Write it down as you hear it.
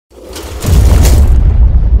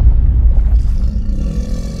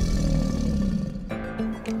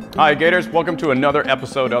Hi Gators, welcome to another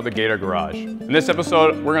episode of the Gator Garage. In this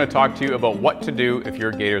episode, we're going to talk to you about what to do if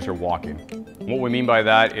your Gators are walking. And what we mean by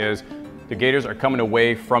that is the Gators are coming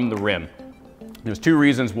away from the rim. There's two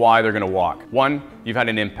reasons why they're going to walk. One, you've had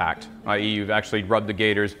an impact, i.e. you've actually rubbed the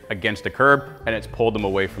Gators against a curb and it's pulled them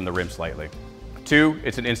away from the rim slightly. Two,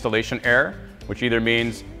 it's an installation error, which either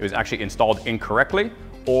means it was actually installed incorrectly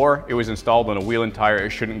or it was installed on a wheel and tire it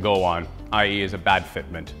shouldn't go on, i.e. is a bad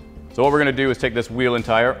fitment. So what we're going to do is take this wheel and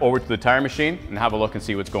tire over to the tire machine and have a look and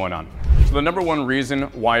see what's going on. So the number one reason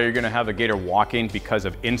why you're going to have a Gator walking because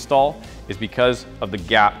of install is because of the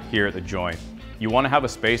gap here at the joint. You want to have a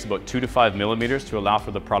space about 2 to 5 millimeters to allow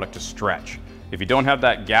for the product to stretch. If you don't have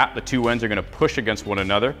that gap, the two ends are going to push against one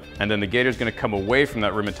another and then the Gator is going to come away from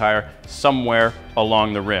that rim and tire somewhere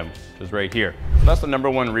along the rim, which is right here. So that's the number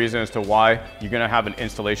one reason as to why you're going to have an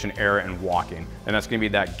installation error in walking, and that's going to be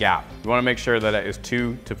that gap. You want to make sure that it is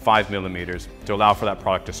 2 to 5 millimeters to allow for that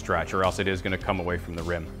product to stretch, or else it is going to come away from the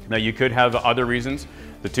rim. Now you could have other reasons.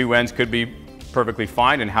 The two ends could be perfectly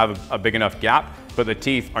fine and have a big enough gap, but the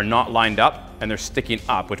teeth are not lined up and they're sticking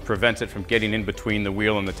up, which prevents it from getting in between the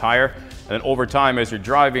wheel and the tire. And then over time, as you're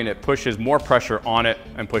driving, it pushes more pressure on it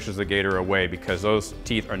and pushes the Gator away because those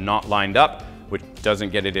teeth are not lined up, which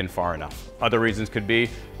doesn't get it in far enough. Other reasons could be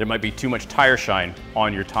there might be too much tire shine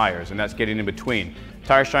on your tires, and that's getting in between.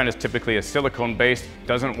 Tire shine is typically a silicone based,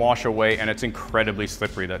 doesn't wash away, and it's incredibly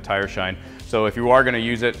slippery, that tire shine. So if you are going to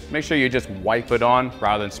use it, make sure you just wipe it on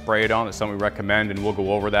rather than spray it on. That's something we recommend, and we'll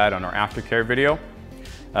go over that on our aftercare video.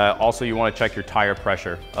 Also, you want to check your tire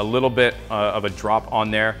pressure. A little bit of a drop on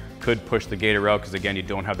there could push the Gator out because again, you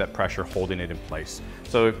don't have that pressure holding it in place.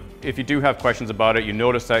 So if you do have questions about it, you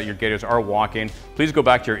notice that your Gators are walking, please go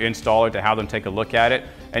back to your installer to have them take a look at it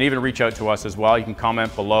and even reach out to us as well. You can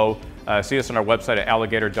comment below. See us on our website at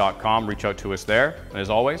AlloyGator.com. Reach out to us there. And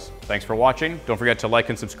as always, thanks for watching. Don't forget to like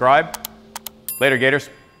and subscribe. Later, Gators.